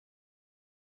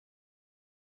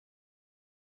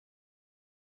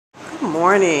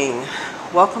morning.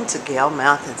 Welcome to Gale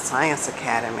Math Science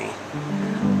Academy.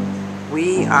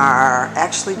 We are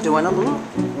actually doing a little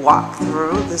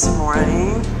walkthrough this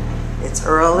morning. It's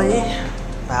early,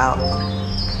 about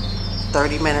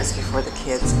 30 minutes before the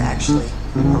kids actually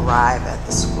arrive at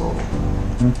the school.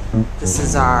 This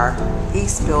is our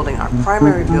east building, our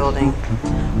primary building,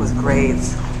 with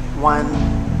grades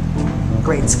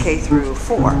K through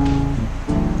 4.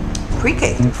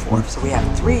 Pre-K through 4. So we have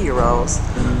 3-year-olds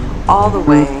all the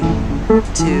way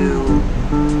to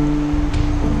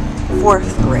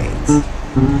 4th grade.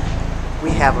 We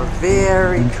have a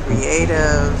very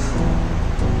creative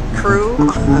crew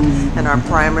in our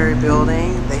primary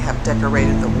building. They have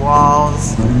decorated the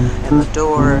walls and the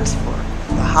doors for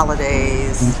the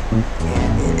holidays,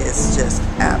 and it is just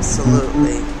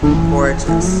absolutely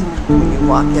gorgeous. When you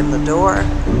walk in the door,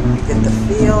 you get the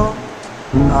feel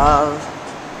of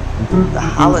the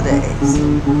holidays.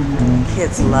 The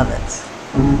kids love it.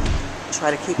 Try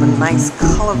to keep a nice,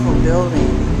 colorful building.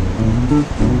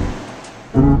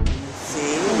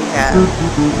 See, we have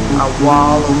our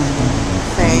wall of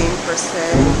fame, per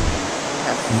se. We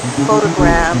have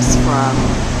photographs from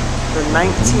the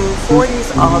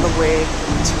 1940s all the way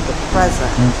to the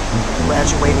present,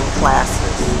 graduating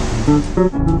classes.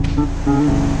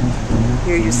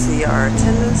 Here you see our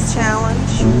attendance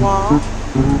challenge wall,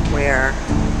 where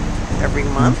every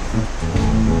month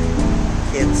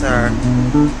kids are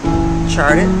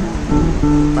charted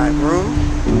by room,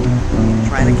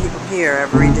 trying to keep them here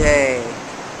every day.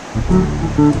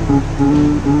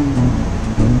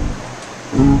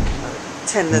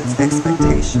 Attendance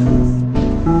expectations.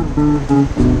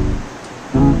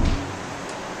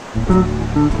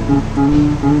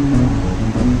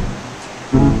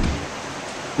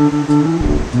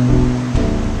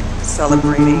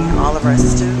 Celebrating all of our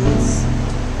students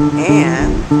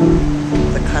and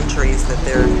the countries that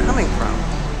they're coming from.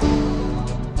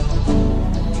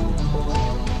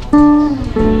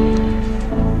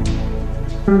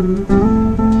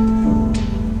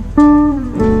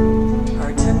 Our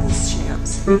attendance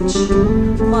champs. Each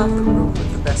month, the group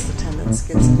with the best attendance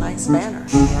gets a nice banner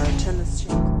for our attendance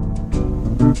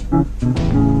champs.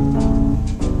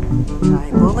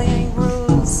 Anti-bullying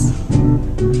rules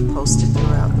posted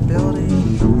throughout the building.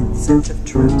 Incentive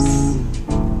trips.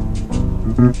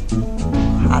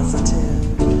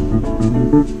 Positive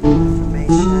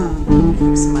information.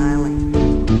 Keep smiling.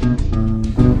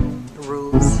 The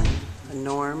rules, the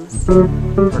norms for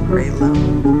grade level.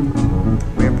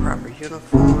 Wear proper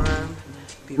uniform.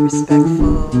 Be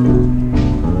respectful.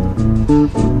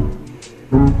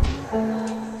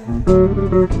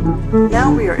 Now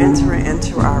we are entering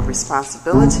into our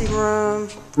responsibility room.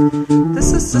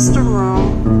 This is just a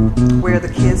room where the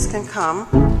kids can come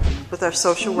with our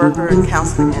social worker and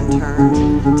counseling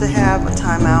intern to have a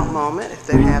timeout moment if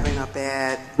they're having a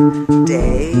bad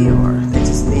day or they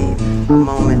just need a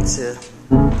moment to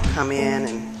come in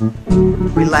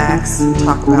and relax and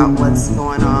talk about what's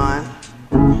going on.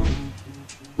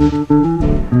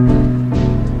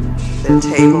 There are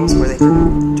tables where they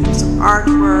can do some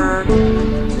artwork.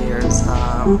 There's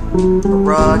a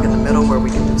rug in the middle where we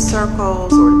can do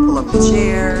circles or pull up the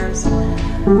chairs.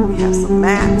 We have some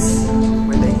mats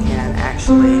where they can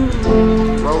actually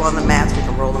roll on the mats. We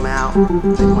can roll them out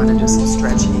if they want to do some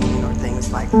stretching or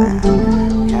things like that.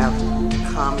 We have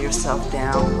calm yourself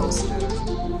down posters.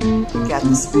 We got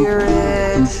the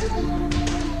spirit,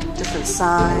 different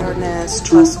sign-ness,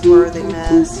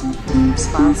 trustworthiness,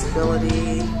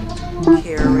 responsibility,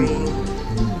 caring,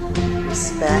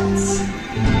 respect.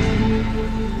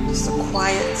 Just a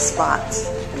quiet spot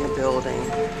in the building.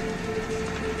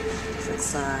 Different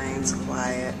signs,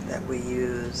 quiet, that we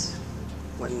use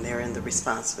when they're in the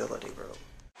responsibility room.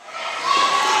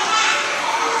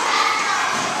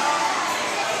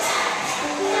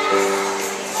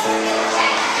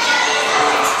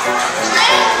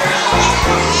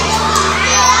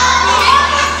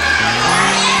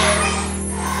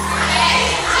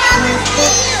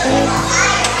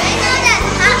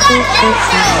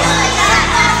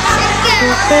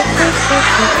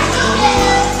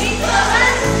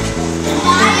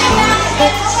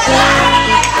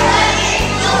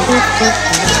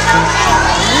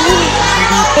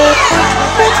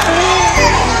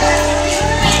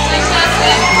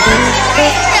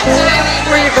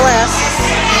 Where are your glasses?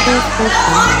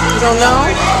 You don't know?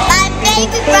 My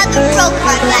baby brother broke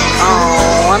my glasses.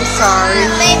 Oh, I'm sorry.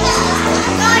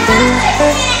 My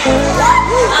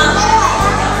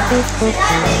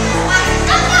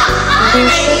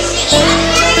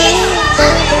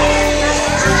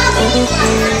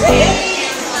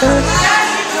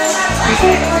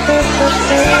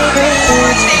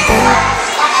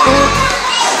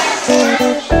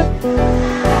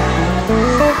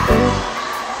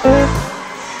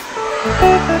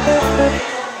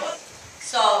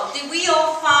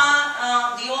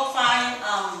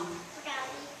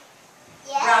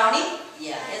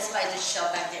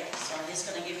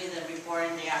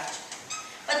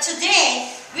today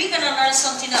we're gonna learn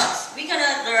something else. We're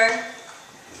gonna learn.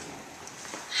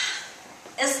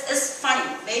 It's funny.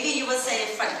 Maybe you would say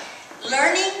it's funny.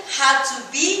 Learning how to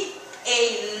be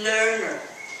a learner.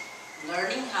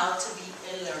 Learning how to be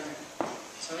a learner.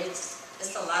 So it's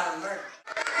a lot of learning.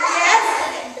 Yes?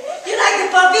 You like the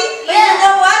puppy? But you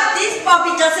know what? This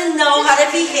puppy doesn't know how to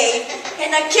behave in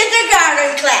a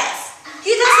kindergarten class. He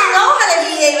doesn't know how to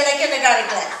behave in a kindergarten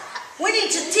class. We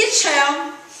need to teach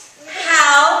him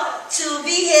how to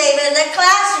behave in the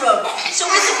classroom. So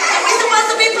we're supposed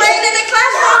to be playing in the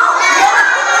classroom?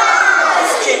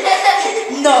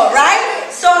 No, right?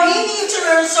 So he needs to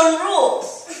learn some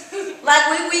rules. Like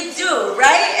we do,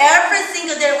 right? Every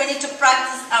single day we need to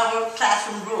practice our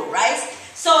classroom rule, right?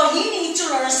 So he needs to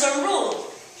learn some rules.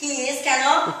 He is kind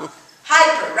of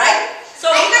hyper, right?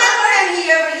 So we're going to put him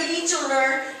here, but he needs to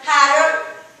learn how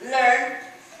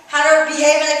to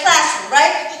behave in the classroom,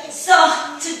 right? So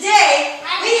today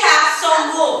we have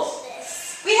some rules.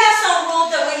 We have some rules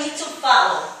that we need to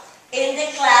follow in the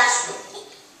classroom.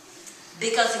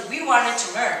 Because we wanted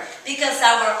to learn. Because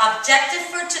our objective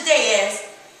for today is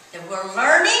that we're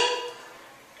learning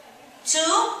to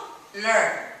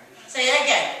learn. Say it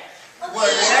again. We're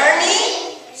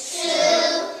learning to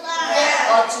learn.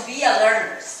 Or to be a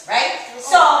learners, right?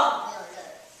 So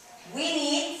we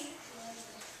need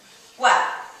what?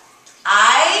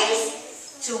 Eyes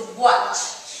to watch.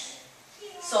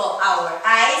 So our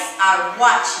eyes are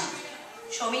watching.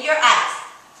 Show me your eyes.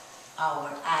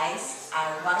 Our eyes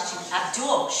are watching.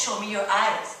 Abdul, show me your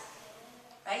eyes.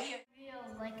 Right here.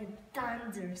 Feels like a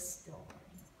thunderstorm.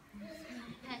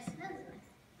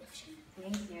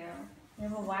 Thank you. We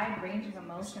have a wide range of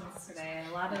emotions today.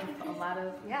 A lot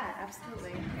of, yeah,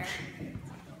 absolutely.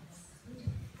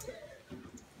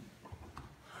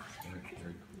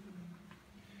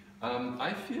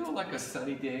 I feel like a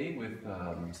sunny day with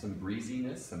some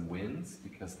breeziness, some winds,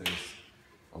 because there's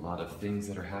a lot of things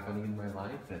that are happening in my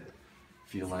life that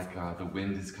feel like the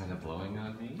wind is kind of blowing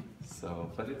on me.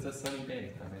 So, but it's a sunny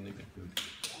day. I'm in a good mood.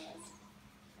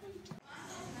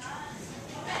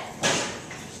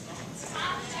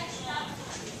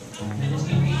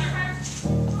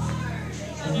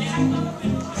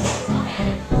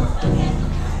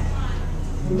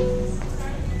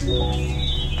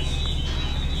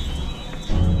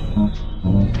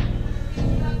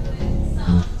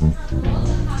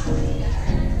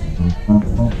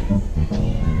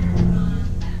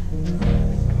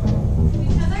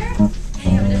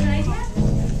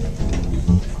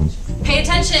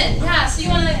 Yeah, so you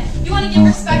want to give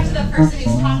respect to the person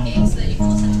who's talking so that you can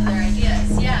listen to their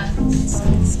ideas. Yeah.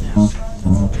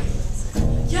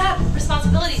 Yeah,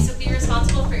 responsibility. So be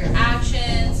responsible for your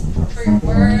actions, for your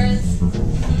words.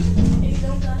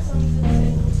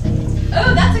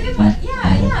 Oh, that's a good one.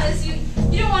 Yeah. Is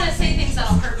you don't want to say things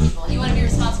that'll hurt people. You want to be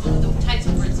responsible with the types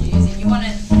of words you're using. You want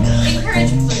to encourage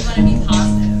people. You want to be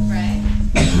positive, right?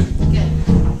 Good.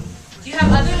 Do you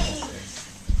have other?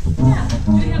 Yeah.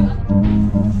 Do you have other?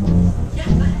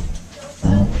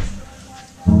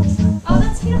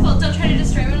 Beautiful. Don't try to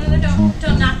destroy one another.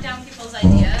 Don't knock down people's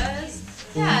ideas.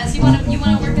 Yeah, so you want to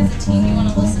work as a team. You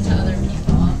want to listen to other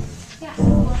people. Yeah.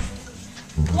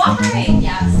 Cooperate.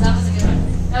 Yes, that was a good one.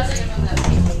 That was a good one that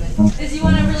people would. Is you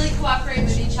want to really cooperate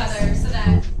with each other so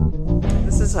that.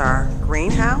 This is our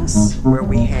greenhouse where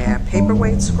we have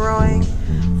paperweights growing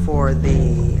for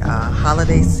the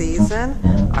holiday season.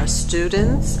 Our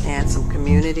students and some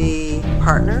community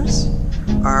partners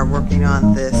are working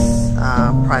on this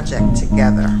project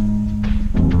together.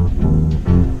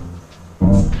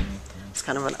 It's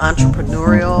kind of an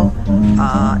entrepreneurial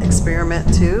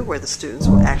experiment too, where the students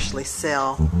will actually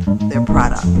sell their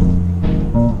product.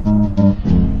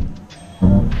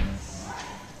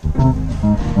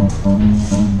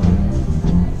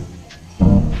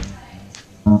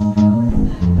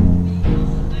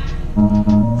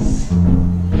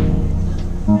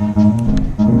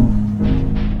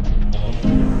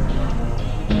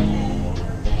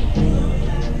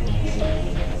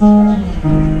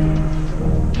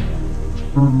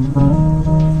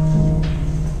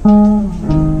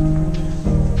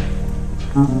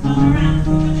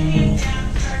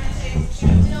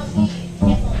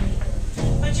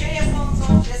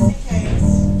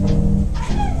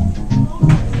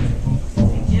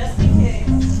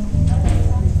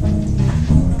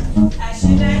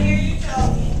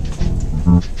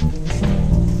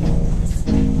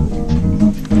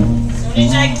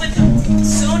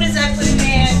 As soon as I put it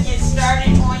in, get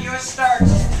started on your start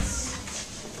test.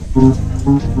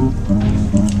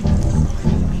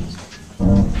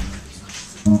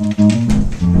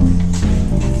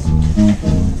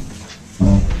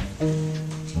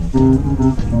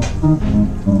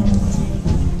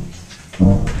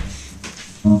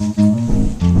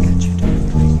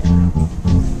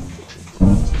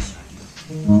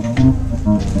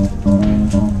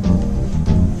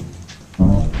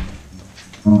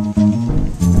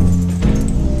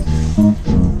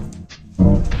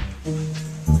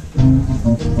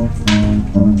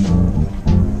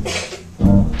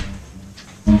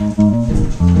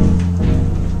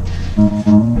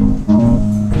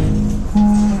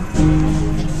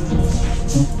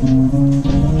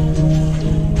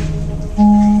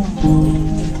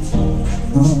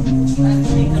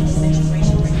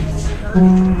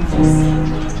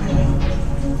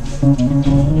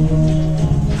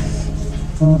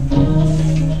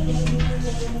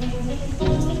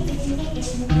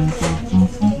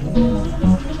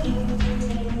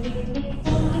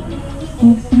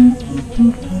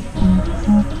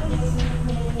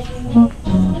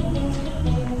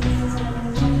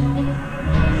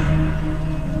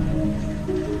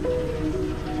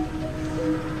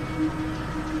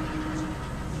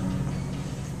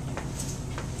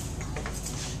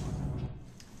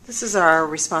 is our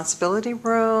responsibility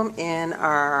room in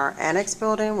our annex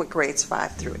building with grades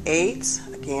 5 through 8.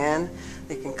 Again,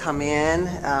 they can come in.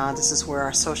 This is where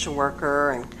our social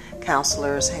worker and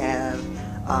counselors have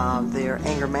their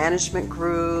anger management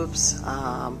groups,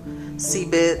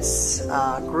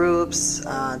 CBITS groups,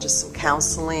 just some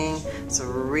counseling. It's a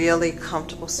really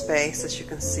comfortable space. As you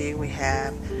can see, we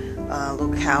have a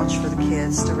little couch for the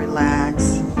kids to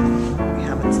relax. We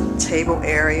have a table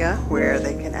area where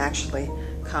they can actually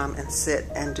come and sit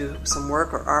and do some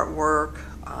work or artwork,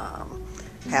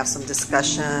 have some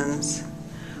discussions.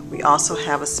 We also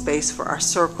have a space for our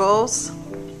circles.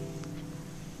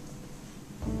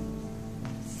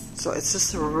 So it's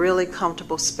just a really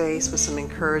comfortable space with some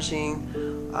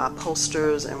encouraging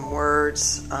posters and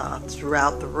words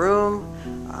throughout the room.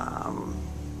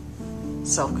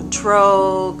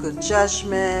 Self-control, good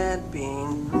judgment,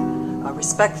 being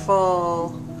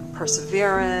respectful,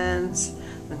 perseverance,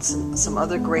 and some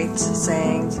other great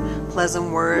sayings.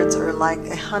 Pleasant words are like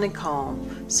a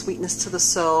honeycomb, sweetness to the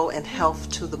soul and health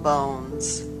to the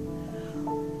bones.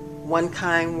 One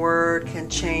kind word can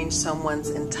change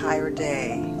someone's entire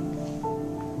day.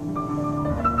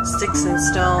 Sticks and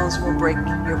stones will break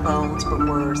your bones, but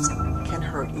words can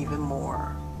hurt even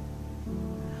more.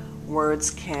 Words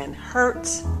can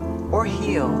hurt or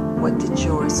heal. What did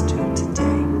yours do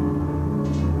today?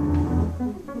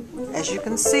 As you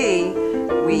can see,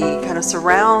 we kind of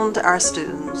surround our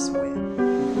students with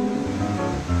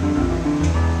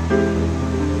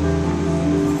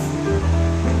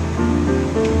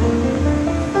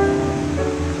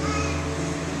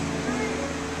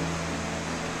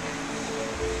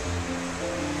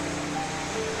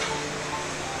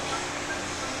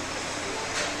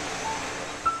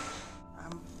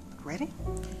ready?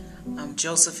 I'm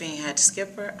Josephine Hatch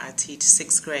Skipper. I teach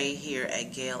 6th grade here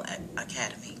at Gale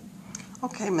Academy.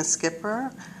 Okay, Ms.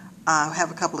 Skipper, I have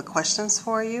a couple of questions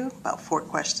for you, about 4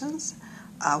 questions.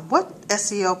 What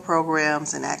SEL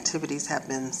programs and activities have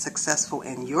been successful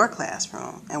in your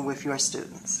classroom and with your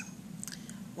students?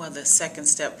 Well, the second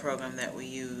step program that we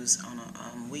use on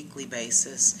a weekly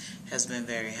basis has been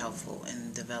very helpful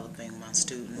in developing my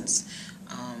students.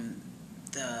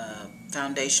 The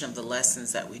foundation of the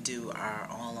lessons that we do are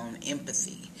all on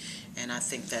empathy, and I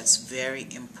think that's very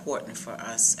important for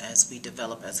us as we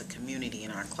develop as a community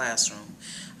in our classroom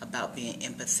about being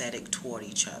empathetic toward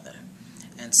each other.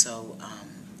 And so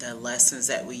the lessons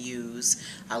that we use,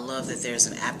 I love that there's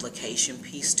an application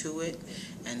piece to it,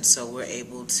 and so we're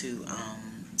able to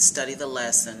study the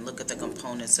lesson, look at the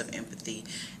components of empathy,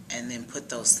 and then put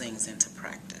those things into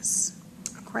practice.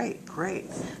 Great, great.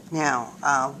 Now,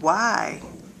 why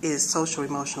is social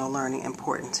emotional learning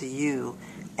important to you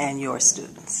and your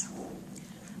students?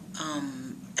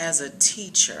 As a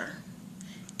teacher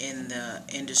in the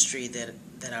industry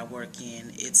that I work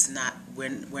in, it's not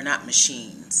we're not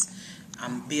machines.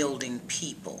 I'm building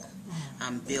people.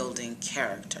 I'm building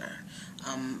character.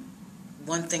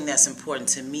 One thing that's important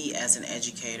to me as an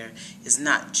educator is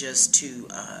not just to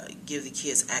give the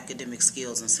kids academic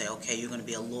skills and say, okay, you're going to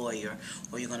be a lawyer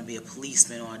or you're going to be a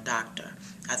policeman or a doctor.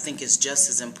 I think it's just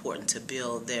as important to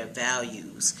build their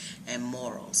values and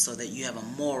morals so that you have a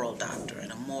moral doctor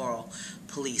and a moral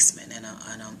policeman and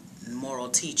a moral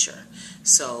teacher.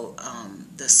 So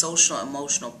the social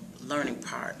emotional learning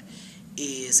part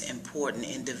is important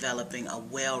in developing a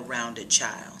well-rounded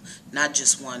child, not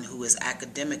just one who is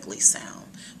academically sound,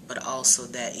 but also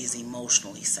that is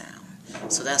emotionally sound.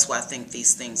 So that's why I think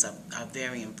these things are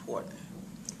very important.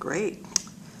 Great.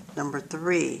 Number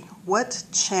 3, what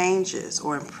changes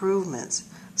or improvements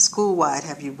school-wide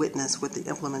have you witnessed with the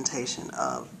implementation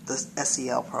of the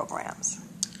SEL programs?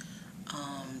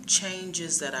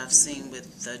 Changes that I've seen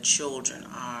with the children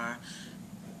are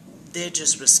they're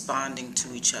just responding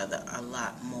to each other a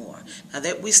lot more. Now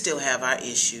that we still have our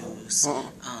issues,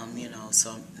 you know,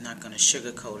 so I'm not going to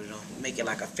sugarcoat it or make it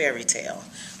like a fairy tale.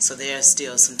 So there are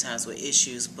still sometimes with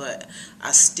issues, but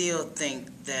I still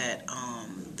think that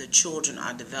the children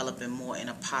are developing more in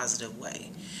a positive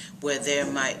way, where there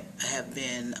might have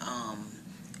been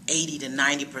 80 to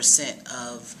 90%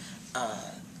 of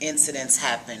incidents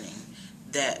happening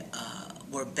that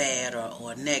were bad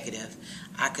or negative,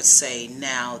 I could say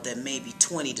now that maybe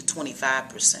 20 to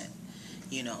 25%,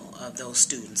 of those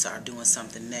students are doing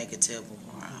something negative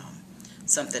or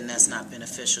something that's not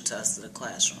beneficial to us in the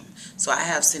classroom. So I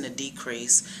have seen a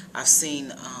decrease. I've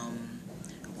seen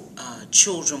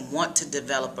children want to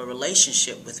develop a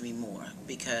relationship with me more,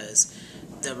 because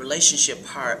the relationship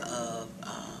part of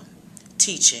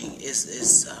teaching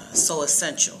is so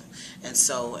essential. And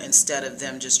so instead of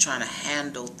them just trying to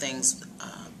handle things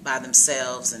by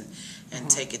themselves and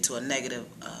take it to a negative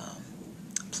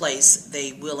place,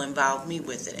 they will involve me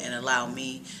with it and allow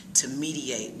me to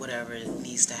mediate whatever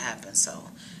needs to happen. So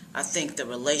I think the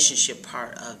relationship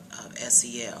part of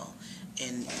SEL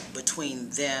in between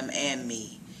them and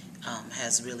me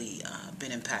has really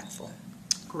been impactful.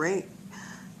 Great.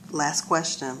 Last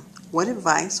question. What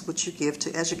advice would you give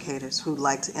to educators who'd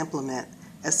like to implement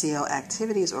SEL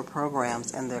activities or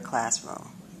programs in their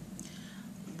classroom?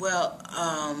 Well,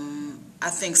 I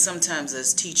think sometimes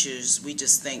as teachers, we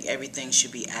just think everything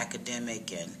should be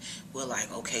academic, and we're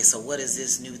like, okay, so what is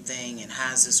this new thing and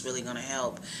how is this really going to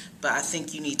help? But I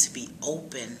think you need to be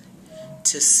open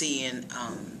to seeing,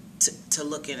 to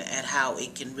looking at how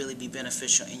it can really be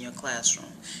beneficial in your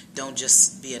classroom. Don't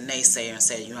just be a naysayer and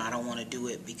say, I don't want to do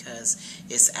it because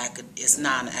it's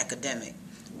non-academic.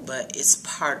 But it's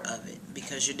part of it,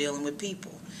 because you're dealing with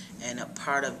people, and a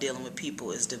part of dealing with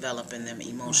people is developing them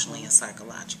emotionally and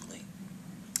psychologically.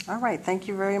 All right. Thank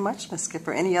you very much, Ms.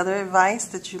 Skipper. Any other advice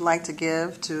that you'd like to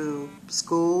give to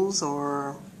schools,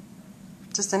 or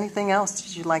just anything else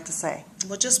that you'd like to say?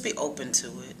 Well, just be open to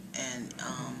it, and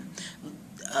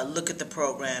look at the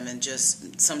program, and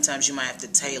just sometimes you might have to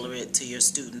tailor it to your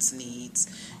students' needs.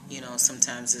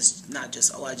 Sometimes it's not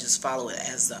just, I just follow it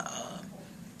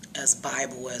as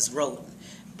Bible, as wrote,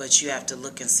 but you have to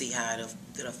look and see how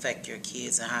it'll affect your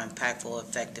kids and how impactful or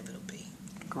effective it'll be.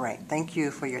 Great. Thank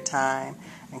you for your time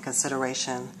and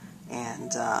consideration,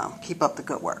 and keep up the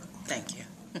good work. Thank you.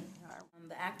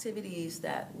 The activities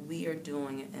that we are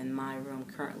doing in my room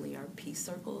currently are peace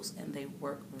circles, and they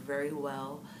work very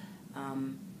well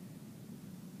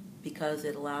because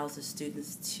it allows the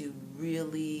students to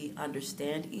really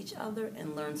understand each other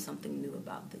and learn something new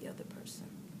about the other person.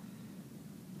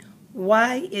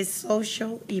 Why is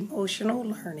social emotional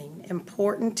learning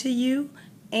important to you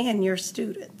and your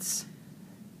students?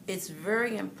 It's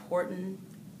very important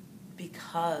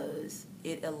because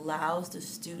it allows the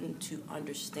student to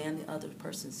understand the other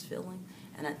person's feeling,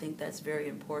 and I think that's very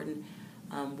important.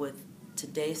 With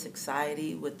today's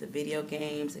society, with the video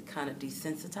games, it kind of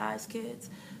desensitizes kids.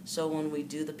 So when we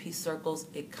do the peace circles,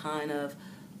 it kind of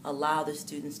allows the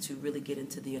students to really get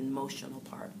into the emotional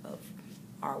part of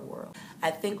our world. I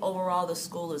think overall the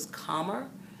school is calmer.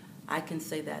 I can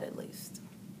say that at least.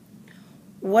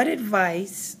 What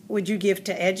advice would you give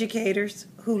to educators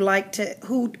who'd like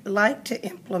to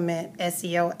implement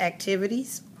SEL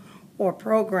activities or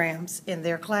programs in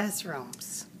their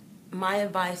classrooms? My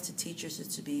advice to teachers is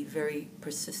to be very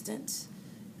persistent.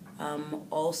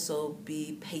 Also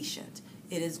be patient.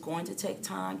 It is going to take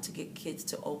time to get kids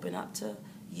to open up to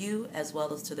you as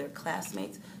well as to their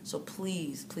classmates. So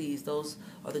please, please, those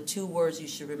are the two words you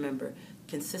should remember: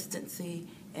 consistency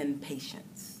and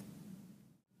patience.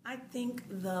 I think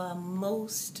the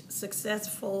most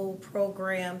successful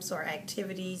programs or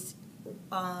activities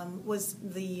was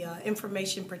the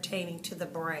information pertaining to the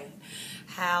brain,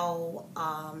 how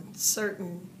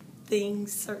certain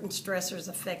stressors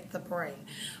affect the brain.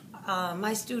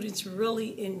 My students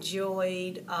really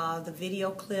enjoyed the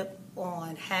video clip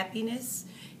on happiness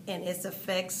and its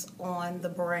effects on the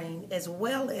brain, as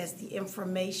well as the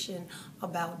information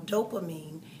about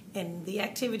dopamine and the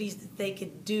activities that they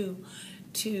could do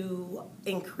to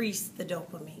increase the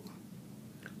dopamine.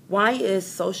 Why is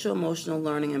social emotional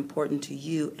learning important to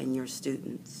you and your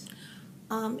students?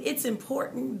 It's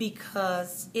important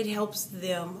because it helps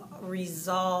them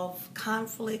resolve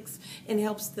conflicts and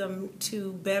helps them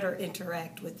to better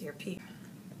interact with their peers.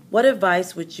 What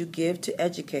advice would you give to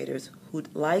educators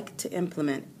who'd like to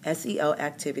implement SEL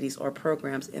activities or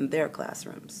programs in their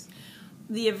classrooms?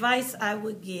 The advice I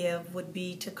would give would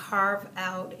be to carve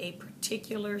out a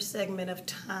particular segment of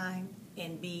time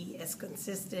and be as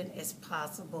consistent as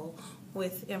possible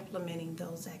with implementing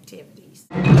those activities.